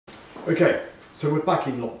Okay, so we're back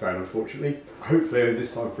in lockdown, unfortunately, hopefully only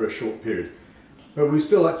this time for a short period. But we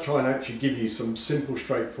still like to try and actually give you some simple,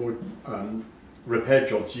 straightforward repair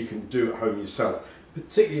jobs you can do at home yourself,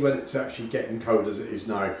 particularly when it's actually getting cold as it is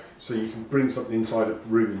now, so you can bring something inside a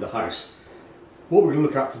room in the house. What we're going to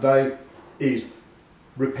look at today is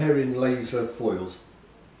repairing laser foils.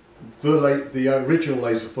 The original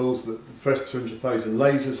laser foils that the first 200,000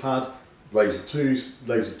 lasers had, laser 2s,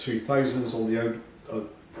 laser 2000s on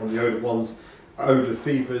the older ones, older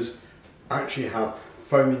Fevers, actually have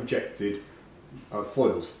foam injected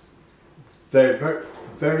foils. They're very,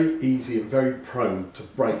 very easy and very prone to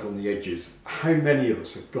break on the edges. How many of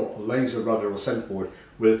us have got a laser rudder or centerboard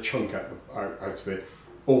with a chunk out of it,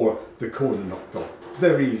 or the corner knocked off?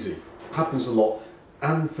 Very easy, happens a lot,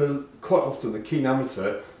 and for quite often the keen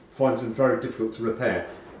amateur finds them very difficult to repair.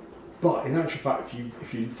 But in actual fact,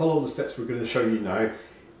 if you follow the steps we're going to show you now,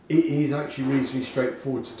 it is actually reasonably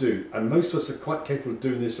straightforward to do, and most of us are quite capable of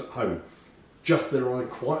doing this at home. Just there are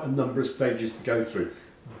quite a number of stages to go through.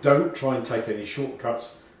 Don't try and take any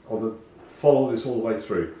shortcuts, or follow this all the way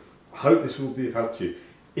through. I hope this will be of help to you.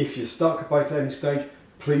 If you're stuck about any stage,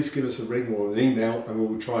 please give us a ring or an email and we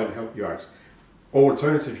will try and help you out. Or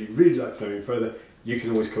alternatively, if you'd really like to know any further, you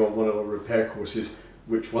can always come on one of our repair courses,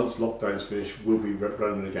 which once lockdown's finished will be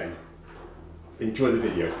running again. Enjoy the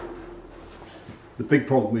video. The big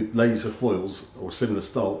problem with laser foils or similar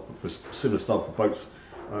style for both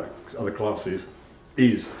other classes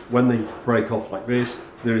is when they break off like this,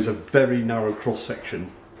 there is a very narrow cross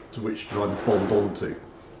section to which to try and bond onto,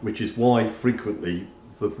 which is why frequently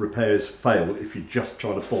the repairs fail if you just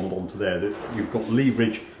try to bond onto there. You've got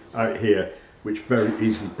leverage out here which very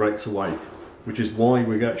easily breaks away, which is why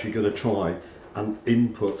we're actually going to try and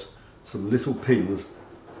input some little pins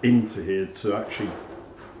into here to actually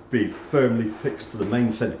be firmly fixed to the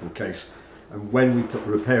main centerboard case, and when we put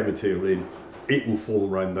the repair material in, it will fall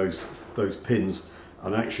around those pins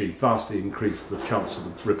and actually vastly increase the chance of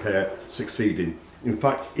the repair succeeding. In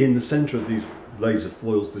fact, in the centre of these laser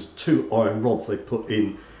foils there's two iron rods they put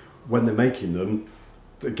in when they're making them,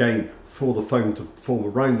 again for the foam to form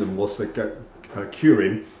around them whilst they get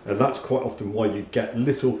curing, and that's quite often why you get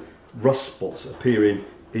little rust spots appearing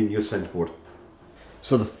in your centerboard.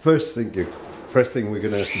 So the first thing we're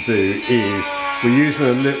going to have to do is we're using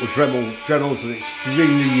a little Dremel. Dremel's an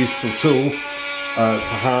extremely useful tool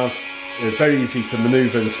to have. It's very easy to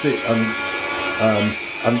manoeuvre and stick and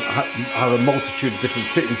have a multitude of different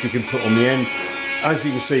fittings you can put on the end. As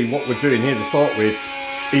you can see, what we're doing here to start with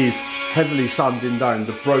is heavily sanding down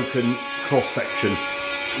the broken cross section.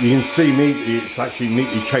 You can see it's actually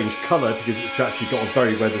neatly changed colour because it's actually got a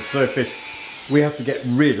very weathered surface. We have to get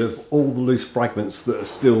rid of all the loose fragments that are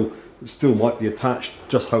still might be attached,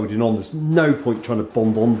 just holding on. There's no point trying to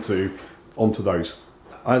bond onto those.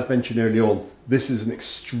 As mentioned early on, this is an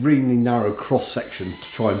extremely narrow cross section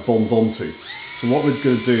to try and bond onto. So what we're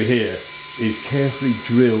going to do here is carefully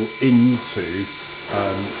drill into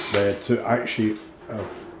there to actually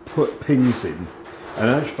put pins in. And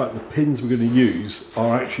in actual fact, the pins we're going to use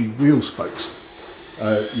are actually wheel spokes.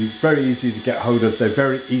 You're very easy to get hold of. They're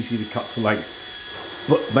very easy to cut to length,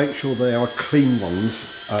 but make sure they are clean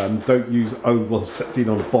ones. Don't use old ones set in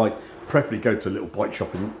on a bike. Preferably go to a little bike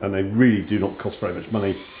shop, and they really do not cost very much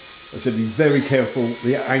money. So be very careful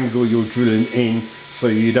the angle you're drilling in, so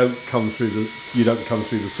you don't come through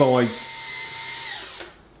the sides.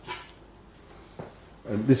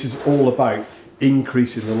 And this is all about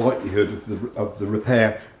increasing the likelihood of the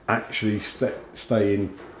repair actually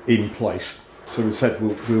staying in place. So we said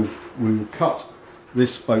we'll cut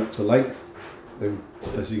this spoke to length. Then,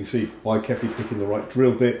 as you can see, by carefully picking the right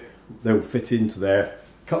drill bit, they'll fit into there.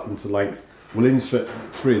 Cut them to length. We'll insert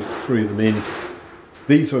three of them in.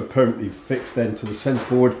 These are permanently fixed then to the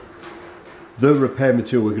centerboard. The repair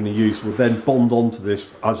material we're going to use will then bond onto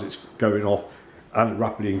this as it's going off and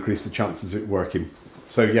rapidly increase the chances of it working.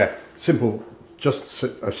 So yeah, simple, just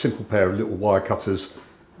a simple pair of little wire cutters.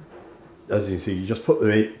 As you can see, you just put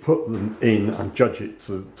them in and judge it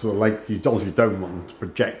to the length you don't want them to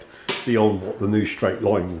project beyond what the new straight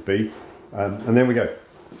line will be, and then we go.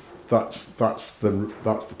 That's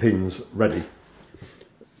the pins ready.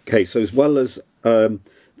 Okay, so as well as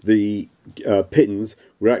the pins,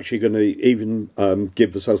 we're actually going to even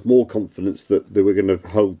give ourselves more confidence that we're going to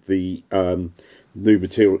hold the new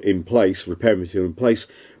material in place, repair material in place.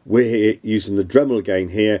 We're here using the Dremel again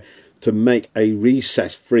here to make a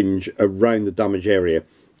recessed fringe around the damage area.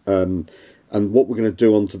 And what we're going to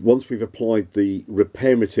do once we've applied the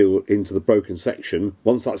repair material into the broken section,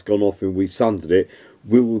 once that's gone off and we've sanded it,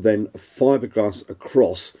 we will then fiberglass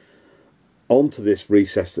across onto this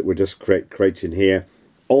recess that we're just creating here,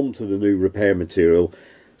 onto the new repair material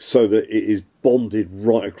so that it is bonded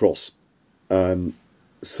right across.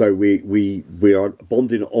 So we are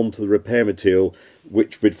bonding onto the repair material,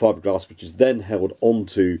 which with fiberglass, which is then held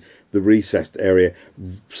onto the recessed area,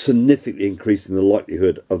 significantly increasing the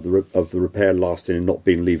likelihood of the repair lasting and not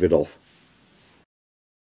being levered off.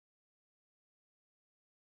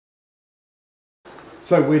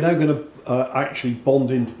 So we're now going to actually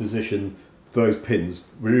bond into position those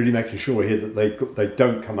pins. We're really making sure here that they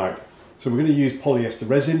don't come out. So we're going to use polyester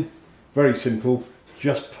resin. Very simple.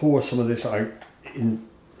 Just pour some of this out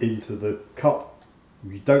into the cup.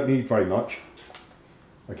 You don't need very much.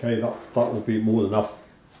 Okay, that will be more than enough.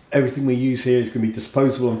 Everything we use here is going to be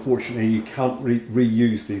disposable. Unfortunately, you can't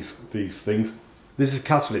reuse these things. This is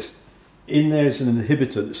catalyst. In there is an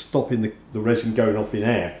inhibitor that's stopping the resin going off in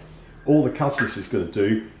air. All the catalyst is going to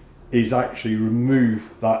do is actually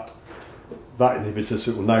remove that inhibitor,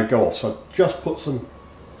 so it will now go off. So just put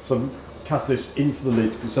some catalyst into the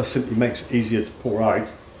lid, because that simply makes it easier to pour out.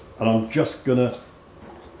 And I'm just going to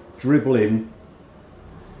dribble in.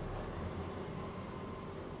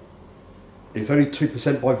 It's only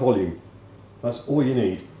 2% by volume. That's all you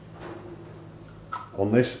need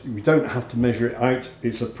on this. You don't have to measure it out.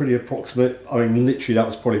 It's a pretty approximate. I mean, literally that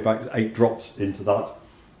was probably about 8 drops into that.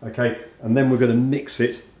 Okay, and then we're going to mix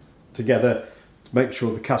it together to make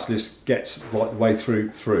sure the catalyst gets right the way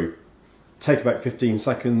through. Take about 15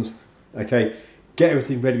 seconds. Okay, get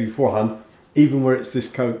everything ready beforehand. Even where it's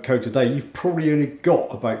this coat today, you've probably only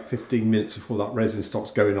got about 15 minutes before that resin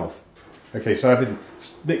starts going off. Okay, so having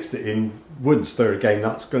mixed it in, wouldn't stir again,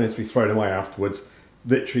 that's going to be thrown away afterwards.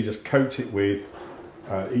 Literally just coat it with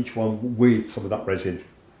each one with some of that resin.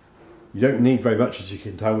 You don't need very much, as you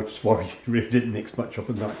can tell, which is why we really didn't mix much up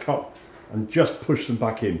in that cup. And just push them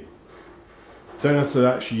back in. Don't have to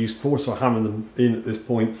actually use force or hammer them in at this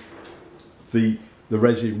point. The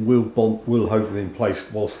resin will hold them in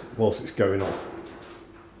place whilst it's going off.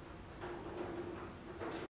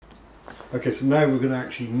 Okay, so now we're going to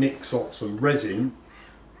actually mix up some resin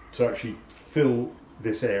to actually fill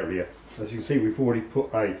this area. As you can see, we've already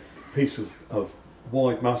put a piece of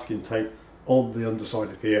wide masking tape on the underside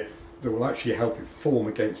of here that will actually help it form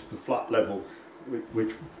against the flat level,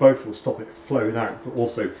 which both will stop it flowing out, but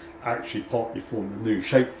also actually partly form the new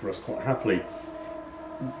shape for us quite happily.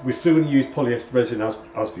 We're still going to use polyester resin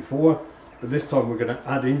as before, but this time we're going to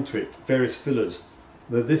add into it various fillers.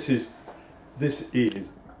 Now this is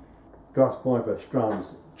glass fibre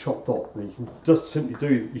strands chopped up. Now you can just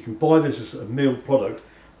simply you can buy this as a milled product,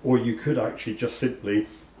 or you could actually just simply,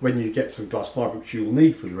 when you get some glass fibre which you will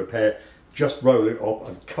need for the repair, just roll it up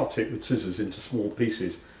and cut it with scissors into small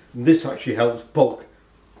pieces. And this actually helps bulk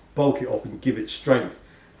it up and give it strength.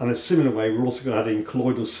 And in a similar way, we're also going to add in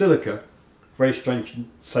colloidal silica. Very strange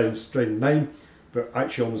name, but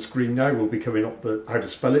actually on the screen now will be coming up how to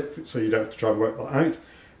spell it, so you don't have to try and work that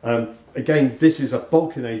out. Again, this is a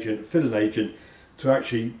bulking agent, filling agent, to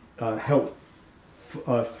actually help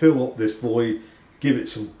fill up this void, give it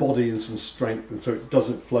some body and some strength, and so it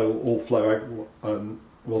doesn't flow out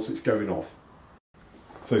whilst it's going off.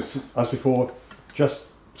 So as before, just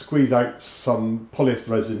squeeze out some polyester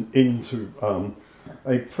resin into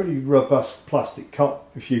a pretty robust plastic cup.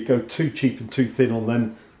 If you go too cheap and too thin on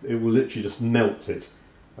them, it will literally just melt it.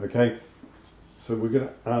 Okay, so we're going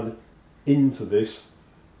to add into this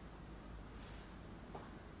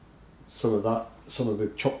some of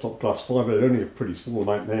the chopped up glass fibre, only a pretty small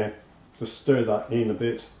amount there. Just stir that in a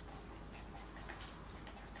bit.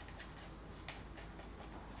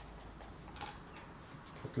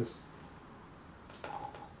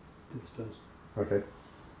 Okay.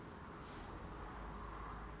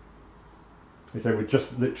 Okay, we're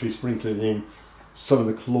just literally sprinkling in some of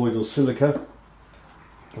the colloidal silica.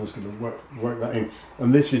 I'm just going to work that in,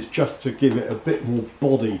 and this is just to give it a bit more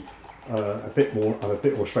body, a bit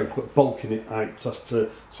more strength, but bulking it out just so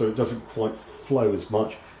it doesn't quite flow as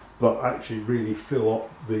much, but actually really fill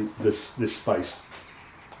up this space.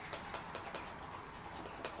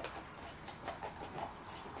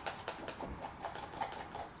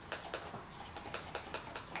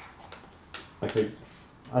 Okay,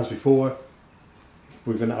 as before,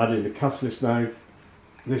 we're going to add in the catalyst now.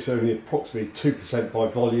 This only approximately 2% by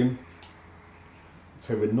volume,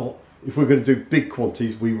 so we're not. If we're going to do big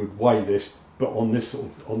quantities, we would weigh this, but on this sort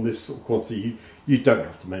of quantity, you don't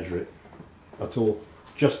have to measure it at all.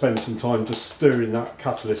 Just spend some time just stirring that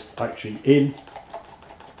catalyst actually in,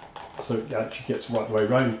 so it actually gets right the way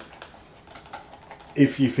around.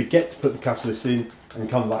 If you forget to put the catalyst in and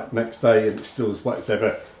come back next day and it's still as wet as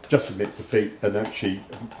ever, just admit defeat and actually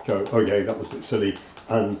go, okay, that was a bit silly,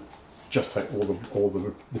 and just take all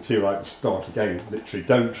the material out and start again. Literally,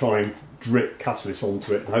 don't try and drip catalyst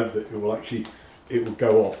onto it and hope that it will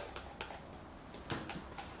go off.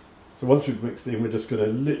 So once we've mixed it in, we're just going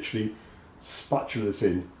to literally spatula this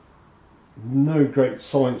in. No great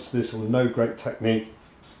science to this, or no great technique.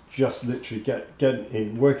 Just literally getting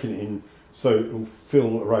in, working it in, so it will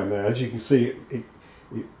fill around there. As you can see,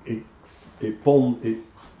 it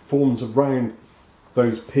forms around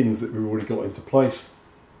those pins that we've already got into place.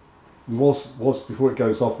 And whilst before it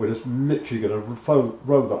goes off, we're just literally going to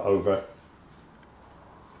roll that over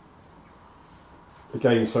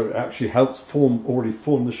again, so it actually helps already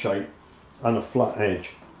form the shape and a flat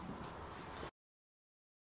edge.